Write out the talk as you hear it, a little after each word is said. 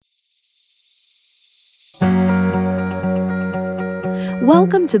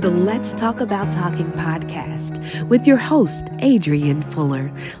Welcome to the Let's Talk About Talking podcast with your host, Adrian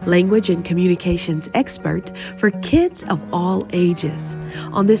Fuller, language and communications expert for kids of all ages.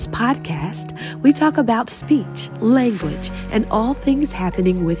 On this podcast, we talk about speech, language, and all things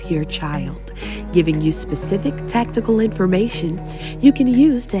happening with your child, giving you specific tactical information you can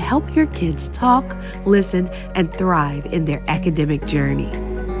use to help your kids talk, listen, and thrive in their academic journey.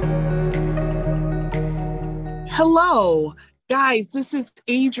 Hello. Guys, this is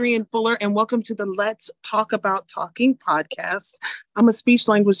Adrian Fuller, and welcome to the Let's Talk About Talking podcast. I'm a speech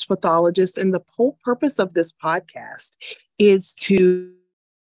language pathologist, and the whole purpose of this podcast is to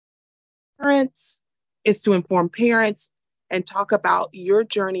inform parents and talk about your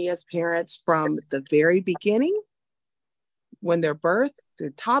journey as parents from the very beginning, when they're birthed,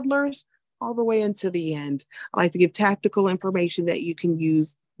 they're toddlers, all the way into the end. I like to give tactical information that you can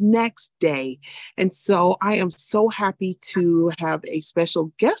use next day. And so I am so happy to have a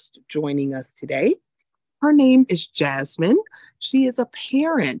special guest joining us today. Her name is Jazmin. She is a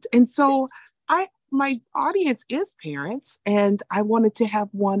parent. And so my audience is parents, and I wanted to have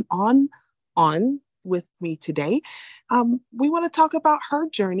one on with me today. We want to talk about her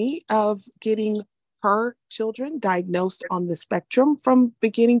journey of getting her children diagnosed on the spectrum from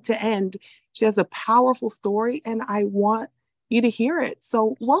beginning to end. She has a powerful story, and I want you to hear it.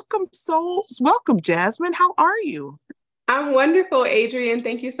 So welcome, Jazmin. How are you? I'm wonderful, Adrian.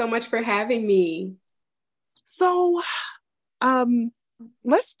 Thank you so much for having me. So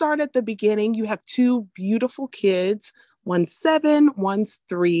let's start at the beginning. You have two beautiful kids, one's 7, one's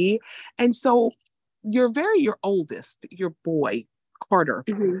 3. And so your oldest, your boy, Carter.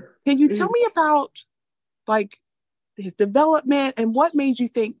 Mm-hmm. Can you tell me about his development and what made you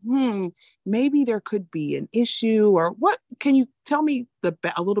think, maybe there could be an issue, or what? Can you tell me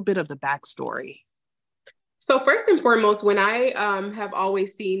a little bit of the backstory? So first and foremost, when I have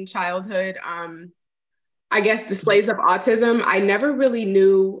always seen childhood, displays of autism, I never really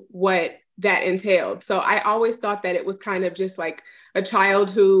knew what that entailed. So I always thought that it was kind of just like a child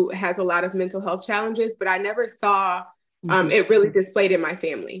who has a lot of mental health challenges, but I never saw it really displayed in my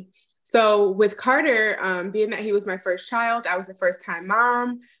family. So with Carter, being that he was my first child, I was a first-time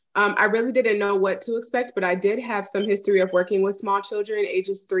mom. I really didn't know what to expect, but I did have some history of working with small children,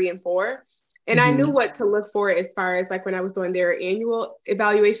 ages 3 and 4. And I knew what to look for as far as when I was doing their annual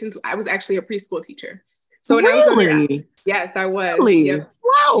evaluations. I was actually a preschool teacher. So when I was doing yes, I was. Really? Yep.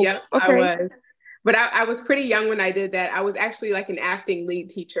 Wow. Yep, okay. I was. But I was pretty young when I did that. I was actually an acting lead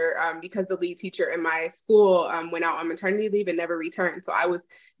teacher because the lead teacher in my school went out on maternity leave and never returned. So I was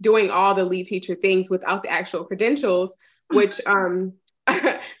doing all the lead teacher things without the actual credentials, which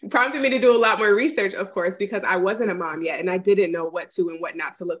prompted me to do a lot more research, of course, because I wasn't a mom yet and I didn't know what to and what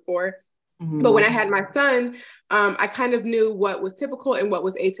not to look for. Mm-hmm. But when I had my son, I kind of knew what was typical and what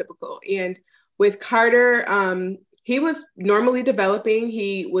was atypical. And with Carter, he was normally developing.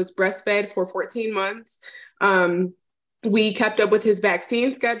 He was breastfed for 14 months. We kept up with his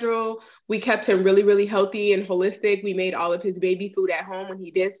vaccine schedule. We kept him really, really healthy and holistic. We made all of his baby food at home when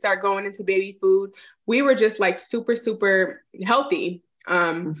he did start going into baby food. We were just super, super healthy.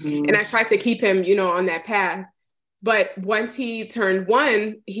 And I tried to keep him, on that path. But once he turned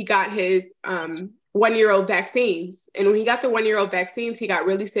 1, he got his 1-year-old vaccines. And when he got the 1-year-old vaccines, he got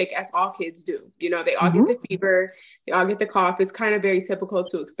really sick, as all kids do. They all get the fever, they all get the cough. It's kind of very typical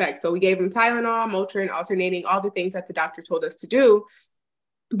to expect. So we gave him Tylenol, Motrin, alternating, all the things that the doctor told us to do.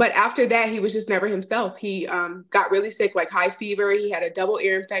 But after that, he was just never himself. He got really sick, high fever. He had a double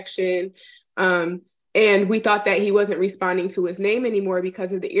ear infection. And we thought that he wasn't responding to his name anymore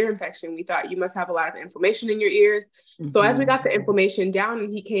because of the ear infection. We thought, you must have a lot of inflammation in your ears. Mm-hmm. So as we got the inflammation down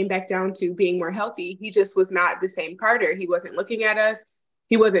and he came back down to being more healthy, he just was not the same Carter. He wasn't looking at us.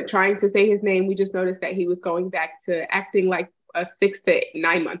 He wasn't trying to say his name. We just noticed that he was going back to acting like a 6 to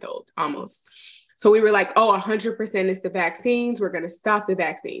 9 month old almost. So we were like, 100% is the vaccines. We're going to stop the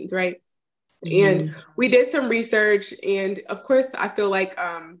vaccines, right? Mm-hmm. And we did some research. And of course, I feel like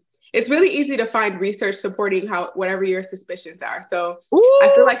it's really easy to find research supporting whatever your suspicions are. So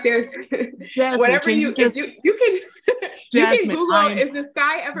I feel like there's Jazmin, whatever you can Google, is the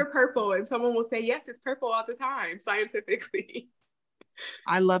sky ever purple? And someone will say, yes, it's purple all the time, scientifically.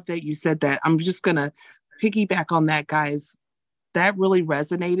 I love that you said that. I'm just going to piggyback on that, guys. That really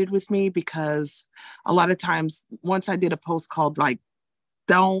resonated with me because a lot of times, once I did a post called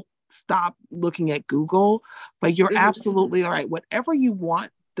don't stop looking at Google, but you're absolutely all right. Whatever you want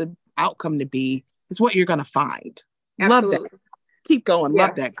the outcome to be is what you're going to find. Absolutely. Love that. Keep going. Yeah.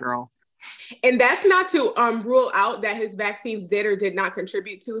 Love that, girl. And that's not to rule out that his vaccines did or did not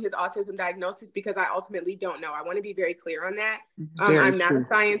contribute to his autism diagnosis, because I ultimately don't know. I want to be very clear on that. I'm not a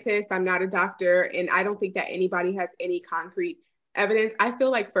scientist, I'm not a doctor, and I don't think that anybody has any concrete evidence. I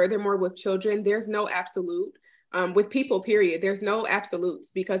feel like furthermore with children, there's no absolute. With people, period, there's no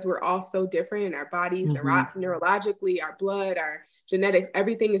absolutes, because we're all so different in our bodies, neurologically, our blood, our genetics,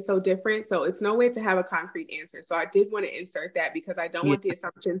 everything is so different. So it's no way to have a concrete answer. So I did want to insert that, because I don't want the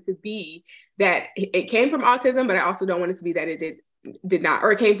assumption to be that it came from autism, but I also don't want it to be that it did not,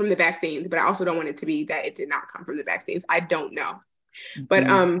 or it came from the vaccines, but I also don't want it to be that it did not come from the vaccines. I don't know. But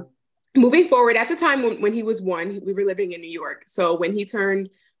moving forward, at the time when he was 1, we were living in New York. So when he turned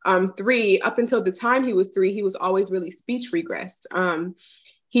 3, up until the time he was 3, he was always really speech regressed.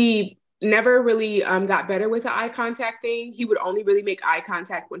 He never really got better with the eye contact thing. He would only really make eye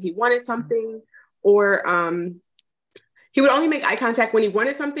contact when he wanted something, or he would only make eye contact when he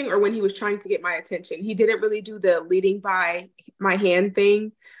wanted something or when he was trying to get my attention. He didn't really do the leading by my hand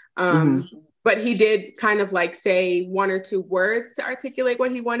thing. But he did kind of like say 1 or 2 words to articulate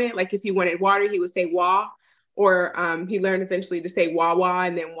what he wanted. Like if he wanted water, he would say wah. Or he learned eventually to say wah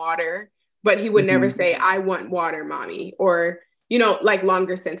and then water, but he would never say, I want water, mommy, or, you know, like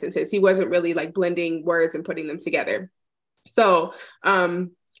longer sentences. He wasn't really like blending words and putting them together. So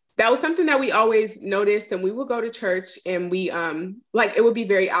that was something that we always noticed, and we would go to church and we like, it would be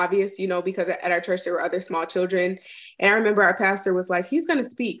very obvious, you know, because at our church, there were other small children. And I remember our pastor was like, he's going to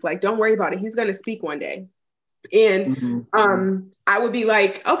speak, like, don't worry about it. He's going to speak one day. And I would be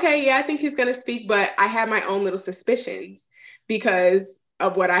like, okay, yeah, I think he's going to speak. But I had my own little suspicions because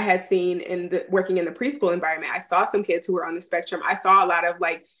of what I had seen in working in the preschool environment. I saw some kids who were on the spectrum. I saw a lot of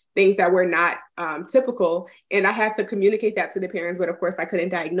like things that were not typical. And I had to communicate that to the parents. But of course, I couldn't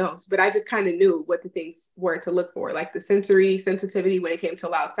diagnose. But I just kind of knew what the things were to look for, like the sensory sensitivity when it came to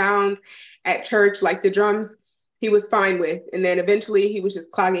loud sounds at church, like the drums. He was fine with. And then eventually he was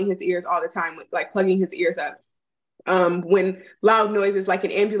just clogging his ears all the time, with like plugging his ears up. When loud noises like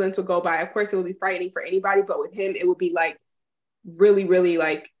an ambulance would go by, of course it would be frightening for anybody, but with him it would be like really, really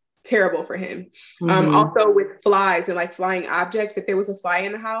like terrible for him. Also with flies and like flying objects, if there was a fly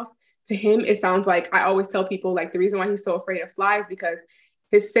in the house, to him it sounds like, I always tell people, like the reason why he's so afraid of flies because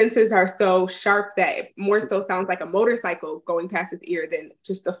his senses are so sharp that it more so sounds like a motorcycle going past his ear than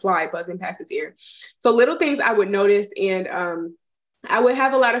just a fly buzzing past his ear. So little things I would notice, and I would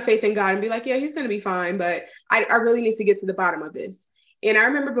have a lot of faith in God and be like, yeah, he's going to be fine, but I really need to get to the bottom of this. And I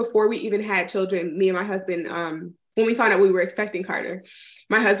remember before we even had children, me and my husband, when we found out we were expecting Carter,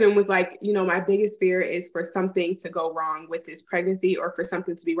 my husband was like, you know, my biggest fear is for something to go wrong with this pregnancy or for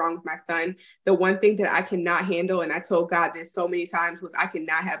something to be wrong with my son. The one thing that I cannot handle, and I told God this so many times, was I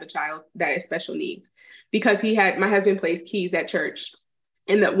cannot have a child that has special needs, because my husband plays keys at church.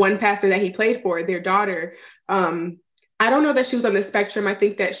 And the one pastor that he played for, their daughter, I don't know that she was on the spectrum. I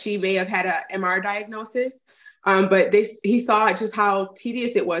think that she may have had a MR diagnosis, but he saw just how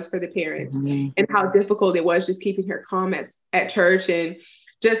tedious it was for the parents and how difficult it was just keeping her calm at church, and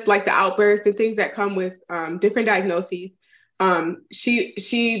just like the outbursts and things that come with different diagnoses. She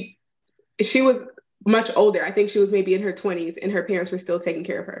was much older. I think she was maybe in her 20s, and her parents were still taking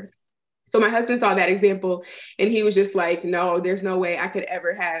care of her. So my husband saw that example, and he was just like, no, there's no way I could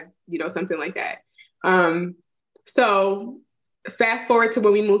ever have, you know, something like that. So fast forward to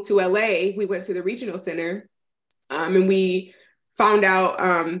when we moved to LA, we went to the regional center, and we found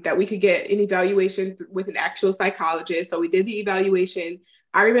out that we could get an evaluation with an actual psychologist. So we did the evaluation.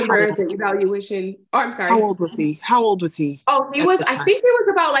 I remember the evaluation. Oh, I'm sorry. How old was he? Oh, he was, I think he was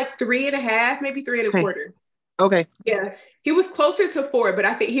about like 3.5, maybe 3.25. Okay. Yeah. He was closer to 4, but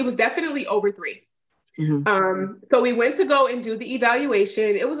I think he was definitely over 3. So we went to go and do the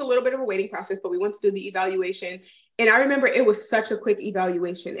evaluation. It was a little bit of a waiting process, but we went to do the evaluation. And I remember it was such a quick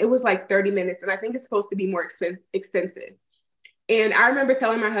evaluation. It was like 30 minutes. And I think it's supposed to be more extensive. And I remember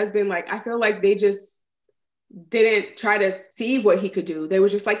telling my husband, like, I feel like they just didn't try to see what he could do. They were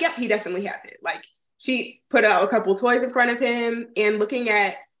just like, yep, he definitely has it. Like, she put out a couple toys in front of him, and looking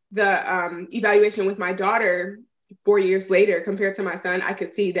at the evaluation with my daughter 4 years later compared to my son, I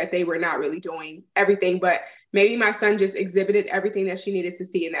could see that they were not really doing everything, but maybe my son just exhibited everything that she needed to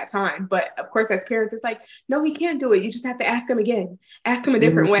see in that time. But of course, as parents, it's like, no, he can't do it. You just have to ask him again, ask him a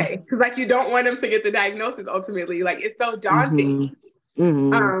different way. Cause like, you don't want him to get the diagnosis ultimately. Like, it's so daunting.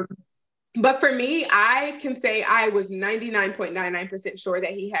 But for me, I can say I was 99.99% sure that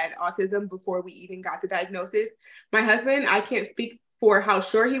he had autism before we even got the diagnosis. My husband, I can't speak for how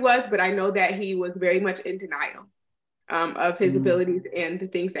sure he was, but I know that he was very much in denial of his abilities and the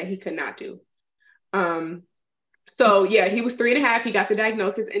things that he could not do. So yeah, he was 3.5. He got the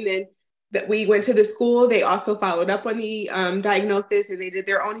diagnosis. And then that we went to the school. They also followed up on the diagnosis, and they did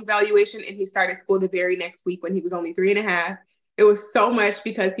their own evaluation, and he started school the very next week when he was only 3.5. It was so much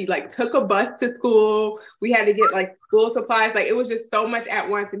because he like took a bus to school. We had to get like school supplies. Like it was just so much at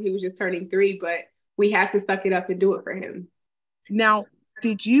once, and he was just turning 3, but we had to suck it up and do it for him. Now,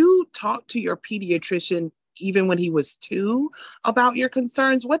 did you talk to your pediatrician even when he was 2 about your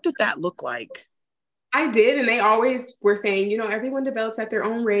concerns? What did that look like? I did. And they always were saying, you know, everyone develops at their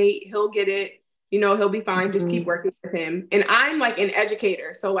own rate. He'll get it. You know, he'll be fine. Just keep working with him. And I'm like an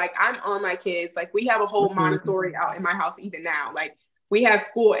educator. So like I'm on my kids. Like we have a whole Montessori out in my house even now. Like we have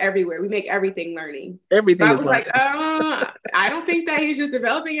school everywhere. We make everything learning. Everything so I is was learning. Like, I don't think that he's just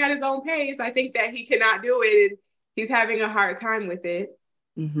developing at his own pace. I think that he cannot do it. And he's having a hard time with it.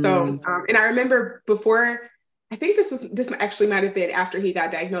 So, and I remember before, I think this actually might have been after he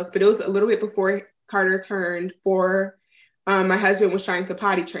got diagnosed, but it was a little bit before Carter turned 4. My husband was trying to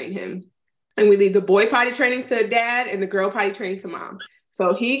potty train him, and we leave the boy potty training to dad and the girl potty training to mom.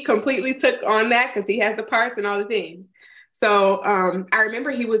 So he completely took on that because he has the parts and all the things. So I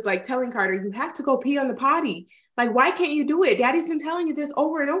remember he was like telling Carter, you have to go pee on the potty. Like, why can't you do it? Daddy's been telling you this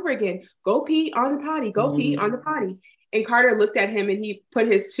over and over again. Go pee on the potty, go pee on the potty. And Carter looked at him and he put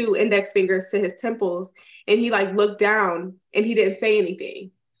his 2 index fingers to his temples and he like looked down and he didn't say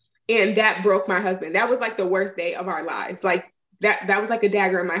anything. And that broke my husband. That was like the worst day of our lives. Like that was like a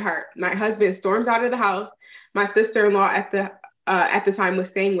dagger in my heart. My husband storms out of the house. My sister-in-law at the time was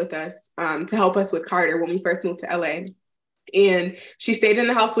staying with us to help us with Carter when we first moved to LA. And she stayed in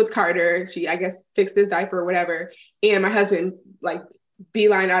the house with Carter. She, I guess, fixed his diaper or whatever. And my husband like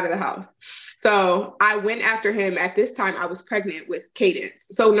beeline out of the house. So I went after him. At this time, I was pregnant with Cadence.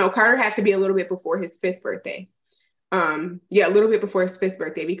 So no, Carter had to be a little bit before his 5th birthday. A little bit before his 5th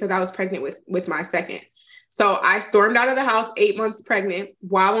birthday because I was pregnant with my second. So I stormed out of the house 8 months pregnant,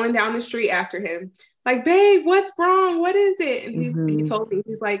 wobbling down the street after him. Like, babe, what's wrong? What is it? And he told me,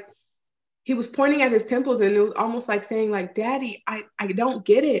 he's like, he was pointing at his temples and it was almost like saying like, Daddy, I don't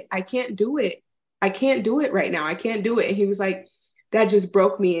get it. I can't do it. I can't do it right now. I can't do it. And he was like, that just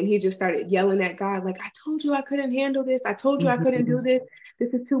broke me. And he just started yelling at God. Like, I told you I couldn't handle this. I told you I couldn't do this.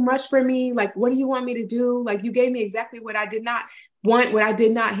 This is too much for me. Like, what do you want me to do? Like, you gave me exactly what I did not want, what I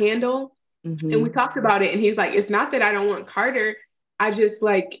did not handle. And we talked about it. And he's like, it's not that I don't want Carter. I just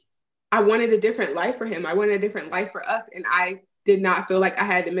like, I wanted a different life for him. I wanted a different life for us. And I did not feel like I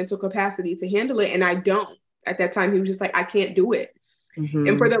had the mental capacity to handle it. And I don't. At that time, he was just like, I can't do it.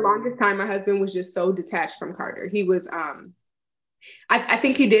 And for the longest time, my husband was just so detached from Carter. He was, I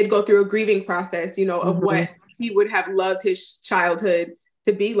think he did go through a grieving process, you know, of what he would have loved his childhood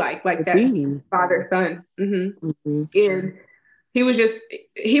to be like that father-son. And he was just,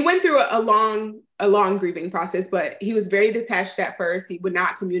 he went through a long grieving process, but he was very detached at first. He would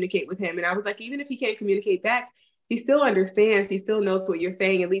not communicate with him. And I was like, even if he can't communicate back, he still understands. He still knows what you're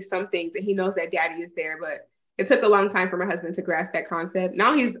saying, at least some things, and he knows that daddy is there. But it took a long time for my husband to grasp that concept.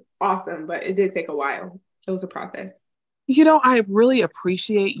 Now he's awesome, but it did take a while. It was a process. You know, I really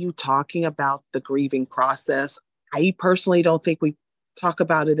appreciate you talking about the grieving process. I personally don't think we talk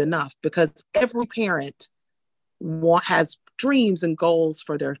about it enough because every parent has dreams and goals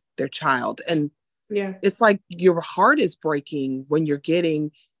for their child. And it's like your heart is breaking when you're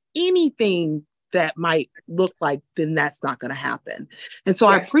getting anything that might look like then that's not going to happen. And so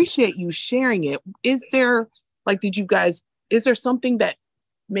I appreciate you sharing it. Is there something that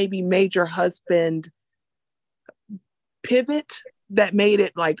maybe made your husband pivot that made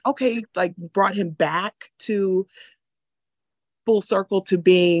it like, okay, like brought him back to full circle to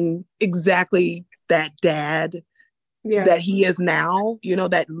being exactly that dad that he is now, you know,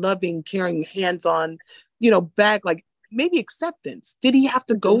 that loving, caring, hands-on, you know, back, like maybe acceptance. Did he have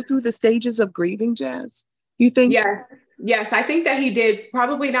to go through the stages of grieving, Jazz? You think? Yes. I think that he did,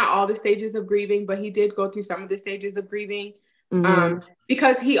 probably not all the stages of grieving, but he did go through some of the stages of grieving.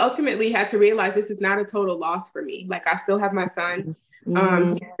 Because he ultimately had to realize this is not a total loss for me. Like I still have my son.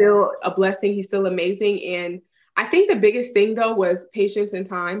 He's still a blessing. He's still amazing. And I think the biggest thing though was patience and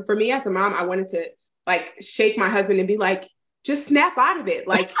time. For me as a mom, I wanted to like shake my husband and be like, just snap out of it.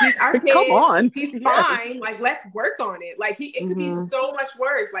 Like he's our kid. Come on. He's fine. Like let's work on it. Like it could be so much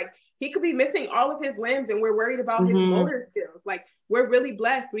worse. Like he could be missing all of his limbs and we're worried about his motor skills. Like we're really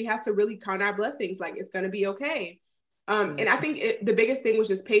blessed. We have to really count our blessings. Like it's going to be okay. And I think the biggest thing was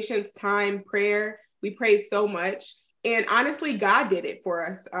just patience, time, prayer. We prayed so much. And honestly, God did it for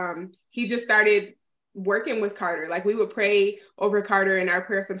us. He just started working with Carter. Like we would pray over Carter and our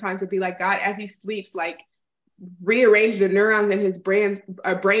prayer sometimes would be like, God, as he sleeps, like rearrange the neurons in his brain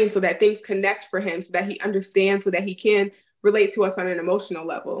so that things connect for him, so that he understands, so that he can relate to us on an emotional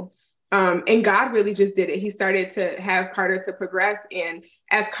level. And God really just did it. He started to have Carter to progress. And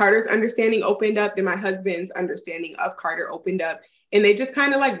as Carter's understanding opened up, then my husband's understanding of Carter opened up. And they just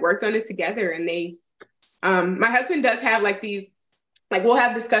kind of like worked on it together. And my husband does have like these, like we'll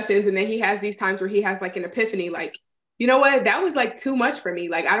have discussions, and then he has these times where he has like an epiphany, like, you know what, that was like too much for me.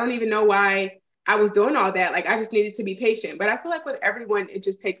 Like, I don't even know why I was doing all that. Like, I just needed to be patient. But I feel like with everyone, it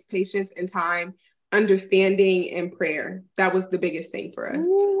just takes patience and time, understanding, and prayer. That was the biggest thing for us.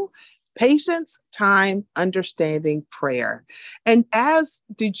 Ooh, patience, time, understanding, prayer. And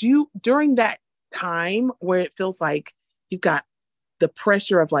during that time where it feels like you've got the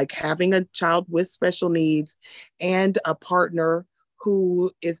pressure of like having a child with special needs and a partner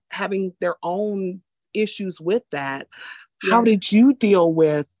who is having their own issues with that, how did you deal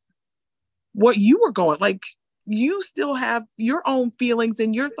with what you were going? Like, you still have your own feelings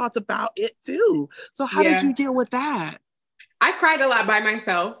and your thoughts about it too. So how did you deal with that? I cried a lot by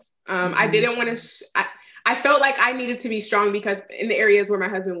myself. I didn't want to, I felt like I needed to be strong because in the areas where my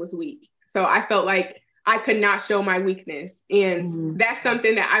husband was weak. So I felt like I could not show my weakness. And that's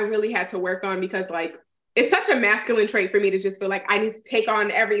something that I really had to work on, because like, it's such a masculine trait for me to just feel like I need to take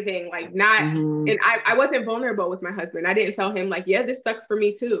on everything, like not, and I wasn't vulnerable with my husband. I didn't tell him like, yeah, this sucks for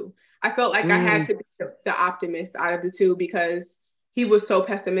me too. I felt like I had to be the optimist out of the two, because he was so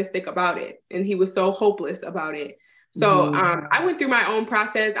pessimistic about it and he was so hopeless about it. So I went through my own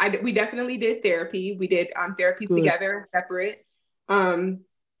process. We definitely did therapy. We did therapy together, separate.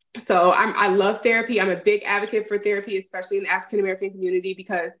 So I love therapy. I'm a big advocate for therapy, especially in the African-American community,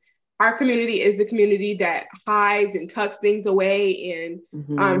 because our community is the community that hides and tucks things away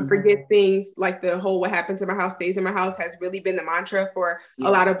and forgets things. Like the whole "what happens in my house stays in my house" has really been the mantra for a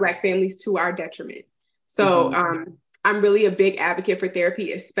lot of Black families, to our detriment. So I'm really a big advocate for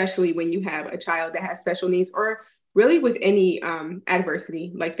therapy, especially when you have a child that has special needs, or really with any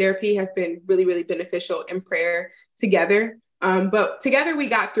adversity. Like, therapy has been really, really beneficial, in prayer together. But together we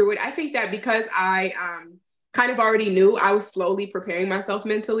got through it. I think that because I kind of already knew, I was slowly preparing myself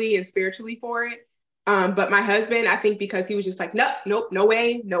mentally and spiritually for it. But my husband, I think because he was just like, nope, no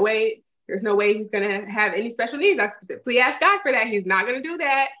way. There's no way he's going to have any special needs. I specifically asked God for that. He's not going to do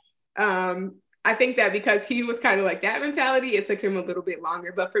that. I think that because he was kind of like that mentality, it took him a little bit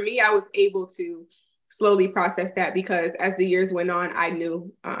longer. But for me, I was able to slowly process that, because as the years went on, I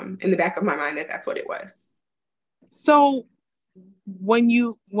knew in the back of my mind that that's what it was. So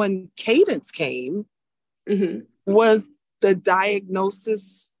when Cadence came, was the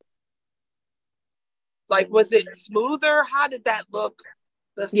diagnosis, like, was it smoother? How did that look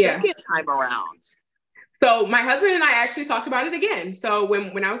the second time around? So my husband and I actually talked about it again. So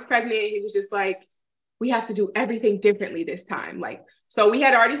when I was pregnant, he was just like, we have to do everything differently this time. Like, so we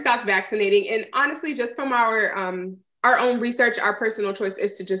had already stopped vaccinating. And honestly, just from our own research, our personal choice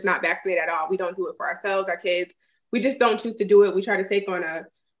is to just not vaccinate at all. We don't do it for ourselves, our kids. We just don't choose to do it. We try to take on a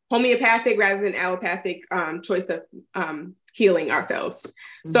homeopathic rather than allopathic choice of healing ourselves.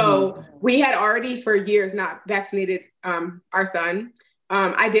 So we had already for years not vaccinated our son.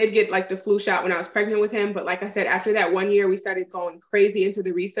 I did get like the flu shot when I was pregnant with him. But like I said, after that 1 year, we started going crazy into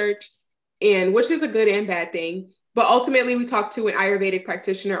the research, and which is a good and bad thing. But ultimately, we talked to an Ayurvedic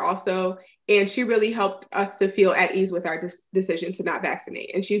practitioner also, and she really helped us to feel at ease with our decision to not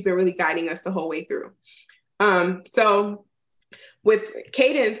vaccinate. And she's been really guiding us the whole way through. So with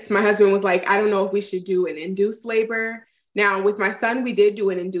Cadence, my husband was like, I don't know if we should do an induced labor. Now, with my son, we did do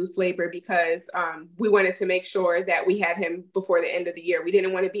an induced labor because we wanted to make sure that we had him before the end of the year. We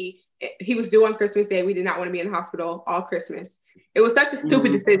didn't want to he was due on Christmas Day. We did not want to be in the hospital all Christmas. It was such a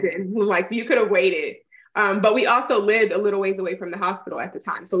stupid decision. Like, you could have waited. But we also lived a little ways away from the hospital at the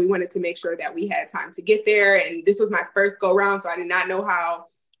time. So we wanted to make sure that we had time to get there. And this was my first go round. So I did not know how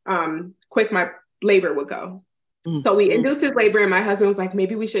quick my labor would go. So we induced his labor, and my husband was like,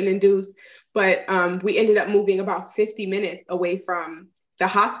 maybe we shouldn't induce. But we ended up moving about 50 minutes away from the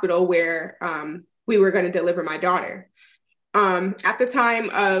hospital where we were going to deliver my daughter. At the time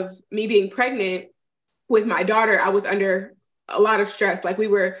of me being pregnant with my daughter, I was under a lot of stress. Like, we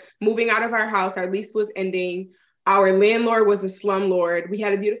were moving out of our house. Our lease was ending. Our landlord was a slumlord. We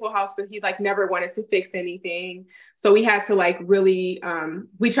had a beautiful house, but he like never wanted to fix anything. So we had to like really,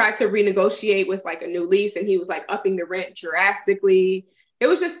 we tried to renegotiate with like a new lease, and he was like upping the rent drastically. It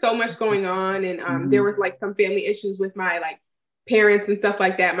was just so much going on. And there was like some family issues with my like parents and stuff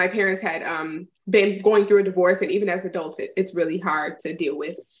like that. My parents had been going through a divorce, and even as adults, it's really hard to deal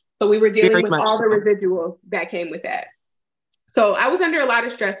with. So we were dealing with all the residuals that came with that. So I was under a lot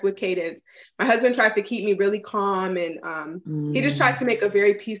of stress with Cadence. My husband tried to keep me really calm, and he just tried to make a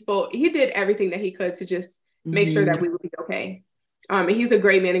very peaceful, he did everything that he could to just make sure that we would be okay. And he's a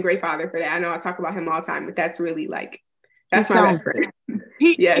great man and great father for that. I know I talk about him all the time, but that's really like, that's he my sounds, best friend.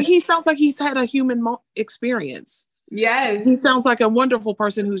 he sounds like he's had a human experience. Yes. He sounds like a wonderful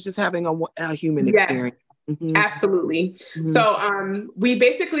person who's just having a human experience. Mm-hmm. Absolutely. Mm-hmm. So we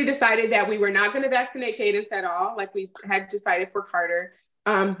basically decided that we were not going to vaccinate Cadence at all, like we had decided for Carter,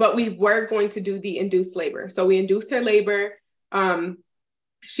 but we were going to do the induced labor. So we induced her labor.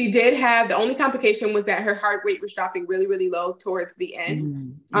 She did have, the only complication was that her heart rate was dropping really, really low towards the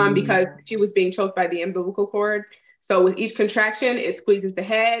end, because she was being choked by the umbilical cord. So with each contraction, it squeezes the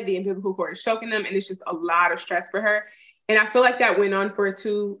head, the umbilical cord is choking them, and it's just a lot of stress for her. And I feel like that went on for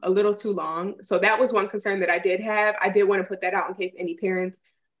a little too long. So that was one concern that I did have. I did want to put that out in case any parents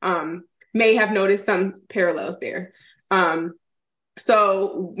may have noticed some parallels there.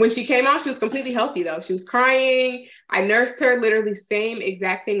 So when she came out, she was completely healthy though. She was crying. I nursed her, literally same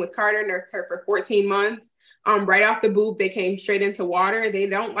exact thing with Carter, nursed her for 14 months. Right off the boob, they came straight into water. They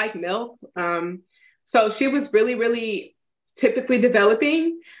don't like milk. So she was really, really typically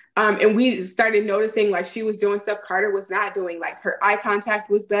developing. And we started noticing like she was doing stuff Carter was not doing. Like her eye contact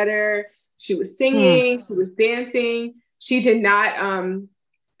was better. She was singing, she was dancing. She did not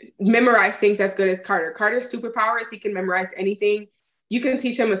memorize things as good as Carter. Carter's superpower is he can memorize anything. You can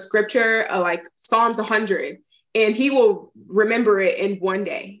teach him a scripture, like Psalms 100, and he will remember it in one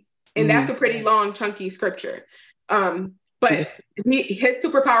day. And that's a pretty long, chunky scripture. But his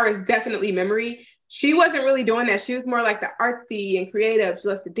superpower is definitely memory. She wasn't really doing that. She was more like the artsy and creative. She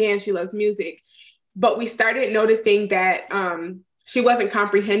loves to dance. She loves music. But we started noticing that she wasn't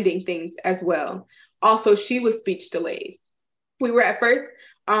comprehending things as well. Also, she was speech delayed. We were at first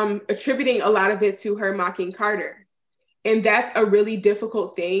attributing a lot of it to her mocking Carter. And that's a really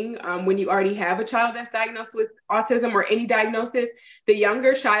difficult thing when you already have a child that's diagnosed with autism or any diagnosis. The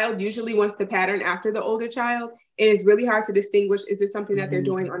younger child usually wants to pattern after the older child. And it's really hard to distinguish, is this something that they're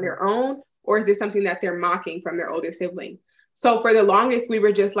doing on their own, or is this something that they're mocking from their older sibling? So for the longest, we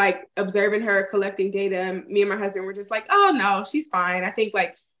were just like observing her, collecting data. Me and my husband were just like, oh no, she's fine. I think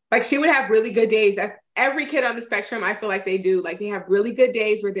like she would have really good days. That's every kid on the spectrum. I feel like they do. Like they have really good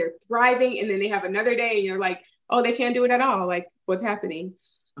days where they're thriving, and then they have another day and you're like, oh, they can't do it at all. Like what's happening?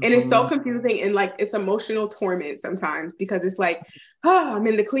 And it's so confusing, and like it's emotional torment sometimes, because it's like, oh, I'm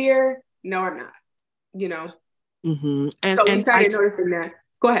in the clear. No, I'm not, you know? And so we started noticing that.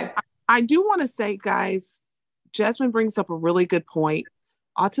 Go ahead. I do want to say, guys, Jazmin brings up a really good point.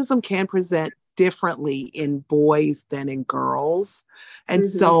 Autism can present differently in boys than in girls. And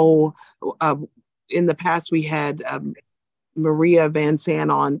so in the past, we had Maria Van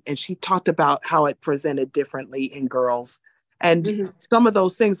Sant on, and she talked about how it presented differently in girls. And some of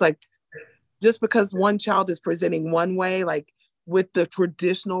those things, like just because one child is presenting one way, like with the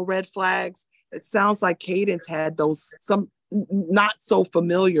traditional red flags, it sounds like Cadence had some not so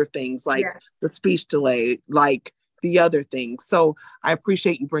familiar things, like the speech delay, like the other things. So I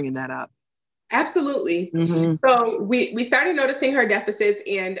appreciate you bringing that up. Absolutely. So we started noticing her deficits,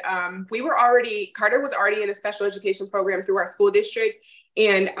 and Carter was already in a special education program through our school district.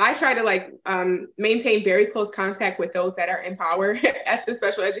 And I try to like maintain very close contact with those that are in power at the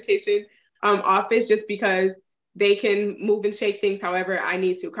special education office, just because they can move and shake things however I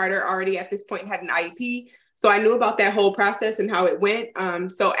need to. Carter already at this point had an IEP. So I knew about that whole process and how it went.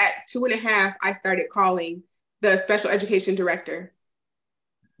 So at 2.5, I started calling the special education director.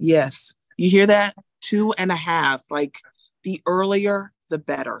 Yes. You hear that? 2.5. Like the earlier, the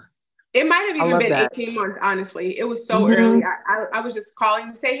better. It might have even been 18 months, honestly. It was so early. I was just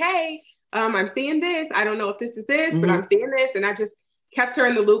calling to say, hey, I'm seeing this. I don't know if this is this, but I'm seeing this. And I just kept her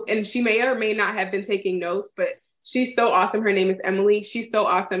in the loop. And she may or may not have been taking notes, but she's so awesome. Her name is Emily. She's so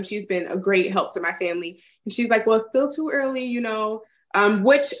awesome. She's been a great help to my family. And she's like, well, it's still too early, you know,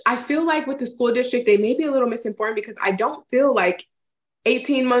 which I feel like with the school district, they may be a little misinformed, because I don't feel like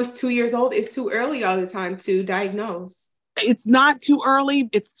 18 months, 2 years old is too early all the time to diagnose. It's not too early.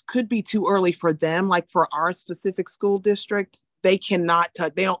 It could be too early for them. Like for our specific school district, they cannot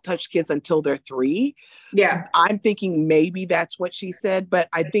touch, they don't touch kids until they're 3. Yeah. I'm thinking maybe that's what she said, but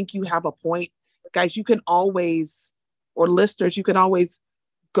I think you have a point. Guys, you can always, or listeners, you can always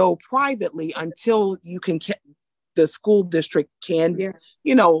go privately until you can, the school district can,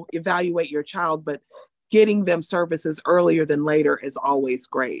 you know, evaluate your child, but getting them services earlier than later is always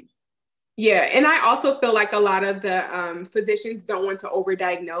great. Yeah. And I also feel like a lot of the physicians don't want to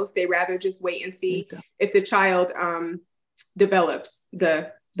overdiagnose. They rather just wait and see if the child develops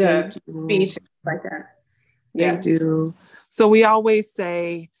the speech like that. Yeah. They do. So we always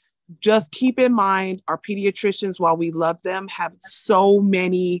say, just keep in mind, our pediatricians, while we love them, have so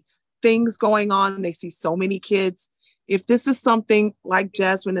many things going on. They see so many kids. If this is something like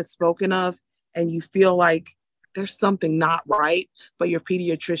Jazmin has spoken of, and you feel like there's something not right, but your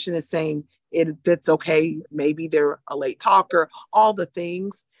pediatrician is saying that's okay, maybe they're a late talker, all the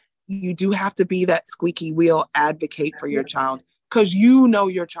things, you do have to be that squeaky wheel advocate for your child, because you know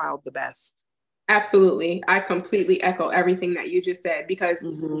your child the best. Absolutely. I completely echo everything that you just said, because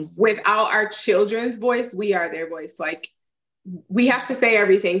without our children's voice, we are their voice. Like, we have to say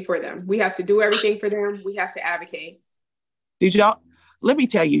everything for them. We have to do everything for them. We have to advocate. Let me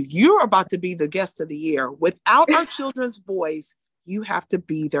tell you, you're about to be the guest of the year. Without our children's voice, you have to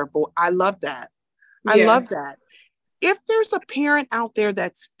be their voice. I love that. I love that. If there's a parent out there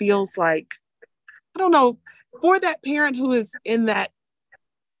that feels like, I don't know, for that parent who is in that,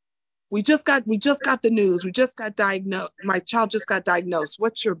 we just got the news, we just got diagnosed, my child just got diagnosed,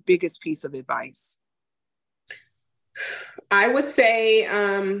 what's your biggest piece of advice? I would say,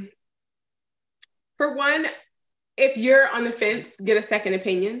 for one, if you're on the fence, get a second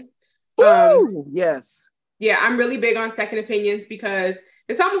opinion. Yes. Yeah, I'm really big on second opinions, because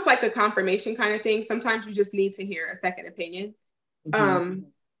it's almost like a confirmation kind of thing. Sometimes you just need to hear a second opinion. And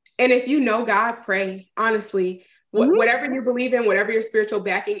if you know God, pray. Honestly, whatever you believe in, whatever your spiritual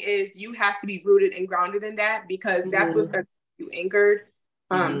backing is, you have to be rooted and grounded in that, because that's what's going to keep you anchored.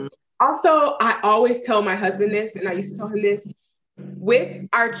 Also, I always tell my husband this, and I used to tell him this: with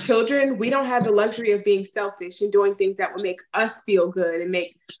our children, we don't have the luxury of being selfish and doing things that will make us feel good and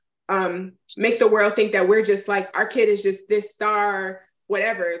make the world think that we're just like, our kid is just this star,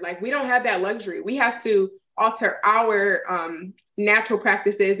 whatever. Like, we don't have that luxury. We have to alter our natural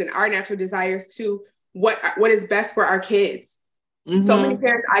practices and our natural desires to what is best for our kids. So many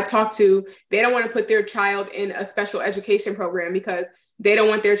parents I've talked to, they don't want to put their child in a special education program because they don't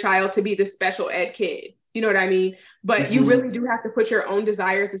want their child to be the special ed kid. You know what I mean? But you really do have to put your own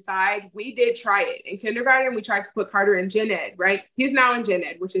desires aside. We did try it. In kindergarten, we tried to put Carter in gen ed, right? He's now in gen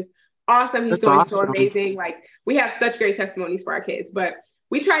ed, which is awesome. He's doing so amazing. Like, we have such great testimonies for our kids. But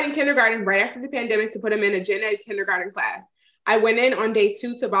we tried in kindergarten right after the pandemic to put him in a gen ed kindergarten class. I went in on day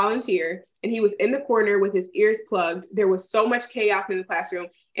 2 to volunteer, and he was in the corner with his ears plugged. There was so much chaos in the classroom,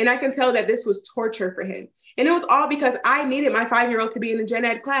 and I can tell that this was torture for him. And it was all because I needed my 5-year-old to be in a gen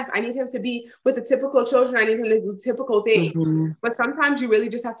ed class. I need him to be with the typical children. I need him to do typical things. But sometimes you really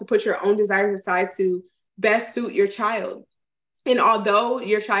just have to put your own desires aside to best suit your child. And although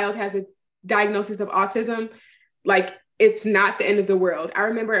your child has a diagnosis of autism, like, it's not the end of the world. I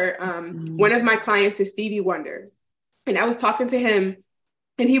remember one of my clients is Stevie Wonder. And I was talking to him,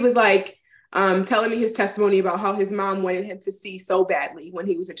 and he was like, telling me his testimony about how his mom wanted him to see so badly when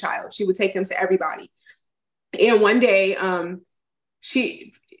he was a child. She would take him to everybody. And one day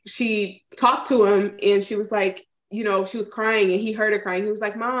she talked to him, and she was like, you know, she was crying, and he heard her crying. He was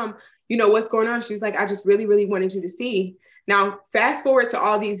like, Mom, you know, what's going on? She's like, I just really, really wanted you to see. Now, fast forward to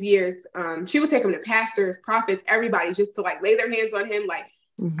all these years, she would take him to pastors, prophets, everybody, just to like lay their hands on him. Like,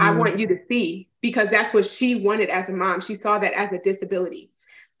 I want you to see, because that's what she wanted as a mom. She saw that as a disability.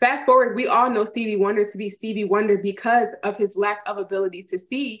 Fast forward, we all know Stevie Wonder to be Stevie Wonder because of his lack of ability to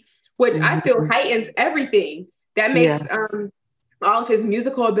see, which I feel heightens everything. That makes all of his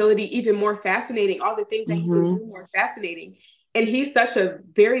musical ability even more fascinating, all the things that he can do more fascinating. And he's such a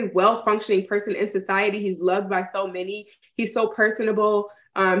very well-functioning person in society. He's loved by so many. He's so personable.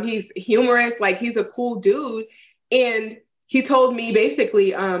 He's humorous. Like, he's a cool dude. And he told me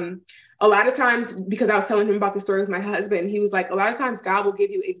basically, a lot of times, because I was telling him about the story with my husband, he was like, a lot of times God will give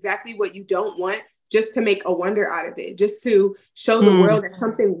you exactly what you don't want, just to make a wonder out of it, just to show the world that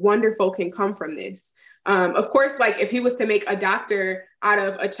something wonderful can come from this. Of course, like, if he was to make a doctor out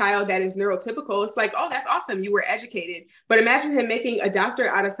of a child that is neurotypical, it's like, oh, that's awesome, you were educated. But imagine him making a doctor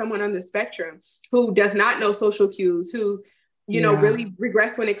out of someone on the spectrum who does not know social cues, who, you know, really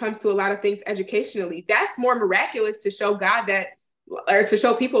regressed when it comes to a lot of things educationally. That's more miraculous to show God that, or to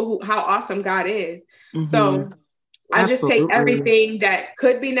show people how awesome God is. So I just take everything that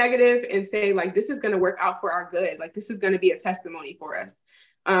could be negative and say, like, this is going to work out for our good. Like, this is going to be a testimony for us.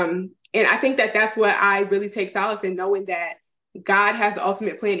 And I think that that's what I really take solace in, knowing that God has the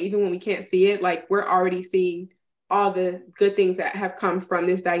ultimate plan, even when we can't see it. Like, we're already seeing all the good things that have come from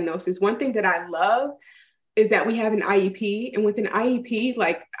this diagnosis. One thing that I love is that we have an IEP. And with an IEP,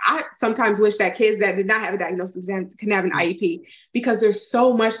 like, I sometimes wish that kids that did not have a diagnosis can have an IEP, because there's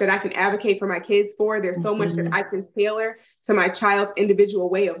so much that I can advocate for my kids for. There's so much that I can tailor to my child's individual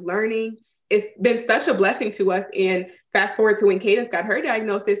way of learning. It's been such a blessing to us. And fast forward to when Cadence got her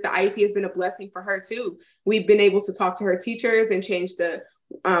diagnosis, the IEP has been a blessing for her too. We've been able to talk to her teachers and change the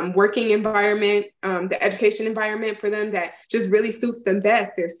working environment, the education environment for them that just really suits them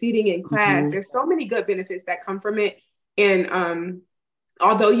best. They're seating in class. There's so many good benefits that come from it. And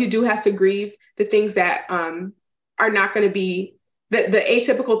although you do have to grieve the things that are not going to be the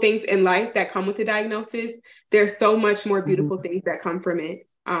atypical things in life that come with the diagnosis, there's so much more beautiful things that come from it.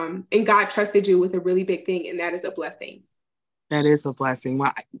 And God trusted you with a really big thing, and that is a blessing. That is a blessing.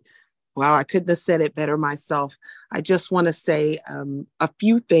 Wow, I couldn't have said it better myself. I just want to say a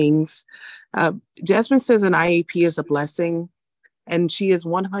few things. Jazmin says an IEP is a blessing, and she is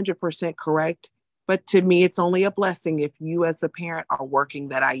 100% correct. But to me, it's only a blessing if you as a parent are working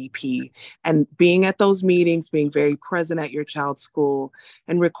that IEP and being at those meetings, being very present at your child's school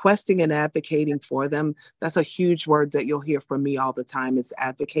and requesting and advocating for them. That's a huge word that you'll hear from me all the time, is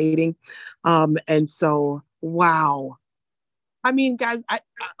advocating. And so, wow. I mean, guys,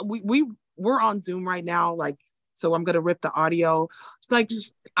 we're on Zoom right now, like, so I'm going to rip the audio. It's like,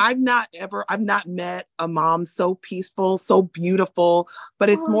 I've not met a mom so peaceful, so beautiful, but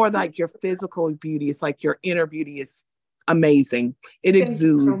it's more like your physical beauty. It's like your inner beauty is amazing. It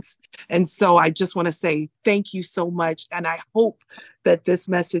exudes. And so I just want to say thank you so much. And I hope that this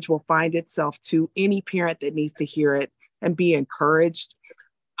message will find itself to any parent that needs to hear it and be encouraged.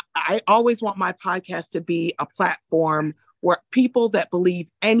 I always want my podcast to be a platform where people that believe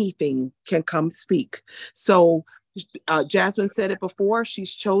anything can come speak. So Jazmin said it before,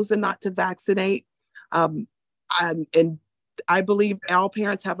 she's chosen not to vaccinate. And I believe all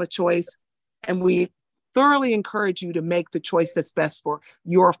parents have a choice, and we thoroughly encourage you to make the choice that's best for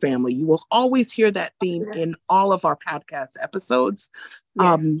your family. You will always hear that theme in all of our podcast episodes.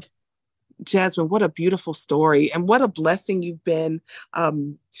 Yes. Jazmin, what a beautiful story, and what a blessing you've been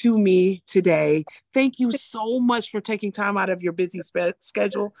to me today. Thank you so much for taking time out of your busy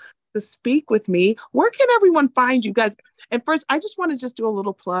schedule to speak with me. Where can everyone find you guys? And first, I just want to just do a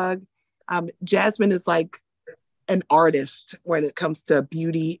little plug. Jazmin is like an artist when it comes to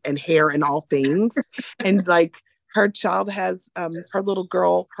beauty and hair and all things. And like, her child has, her little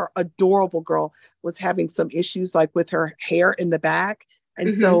girl, her adorable girl, was having some issues like with her hair in the back.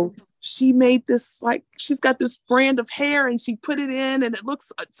 And so she made this, like, she's got this brand of hair and she put it in and it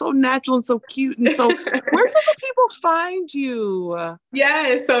looks so natural and so cute. And so where can the people find you?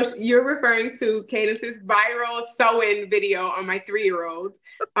 Yeah, so you're referring to Cadence's viral sewing video on my 3-year-old.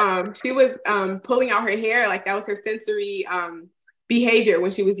 She was pulling out her hair, like that was her sensory behavior when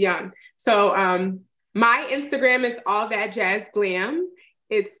she was young. So my Instagram is All That Jazz Glam.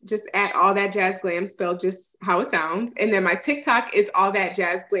 It's just at All That Jazz Glam, spelled just how it sounds. And then my TikTok is All That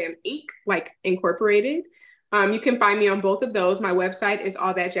Jazz Glam Inc., like incorporated. You can find me on both of those. My website is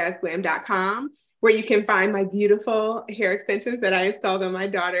allthatjazzglam.com, where you can find my beautiful hair extensions that I installed on my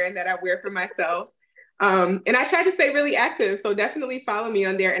daughter and that I wear for myself. And I try to stay really active, so definitely follow me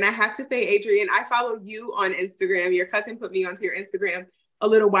on there. And I have to say, Adrian, I follow you on Instagram. Your cousin put me onto your Instagram a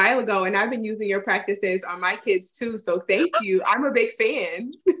little while ago, and I've been using your practices on my kids too. So thank you. I'm a big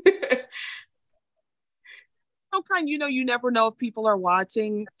fan. So kind, you never know if people are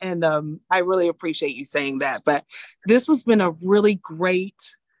watching, and I really appreciate you saying that. But this has been a really great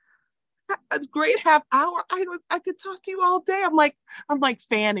half hour. I could talk to you all day. I'm like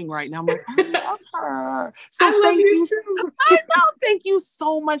fanning right now. I'm like, I love her. So I love you too. I know. Thank you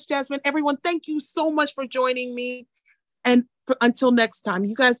so much, Jazmin. Everyone, thank you so much for joining me. And until next time,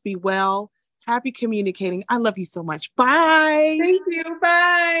 you guys be well. Happy communicating. I love you so much. Bye. Thank you.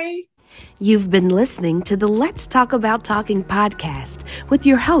 Bye. You've been listening to the Let's Talk About Talking podcast with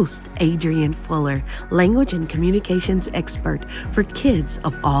your host, Adrian Fuller, language and communications expert for kids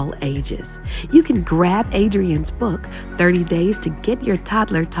of all ages. You can grab Adrian's book, 30 Days to Get Your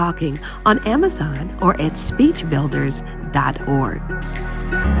Toddler Talking, on Amazon or at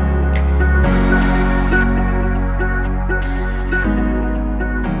speechbuilders.org.